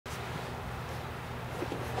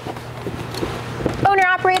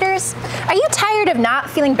drivers? Are you tired of not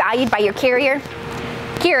feeling valued by your carrier?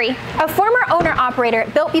 Gary, a former owner-operator,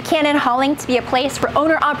 built Buchanan Hauling to be a place where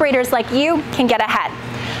owner-operators like you can get ahead.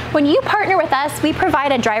 When you partner with us, we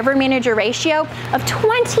provide a driver-manager ratio of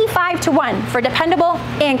 25-to-1 for dependable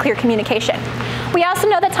and clear communication. We also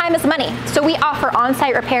know that time is money, so we offer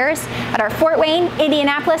on-site repairs at our Fort Wayne,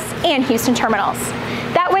 Indianapolis, and Houston terminals.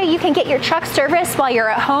 That way you can get your truck serviced while you're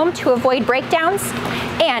at home to avoid breakdowns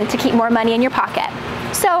and to keep more money in your pocket.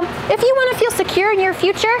 So if you want to feel secure in your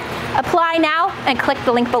future, apply now and click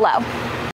the link below.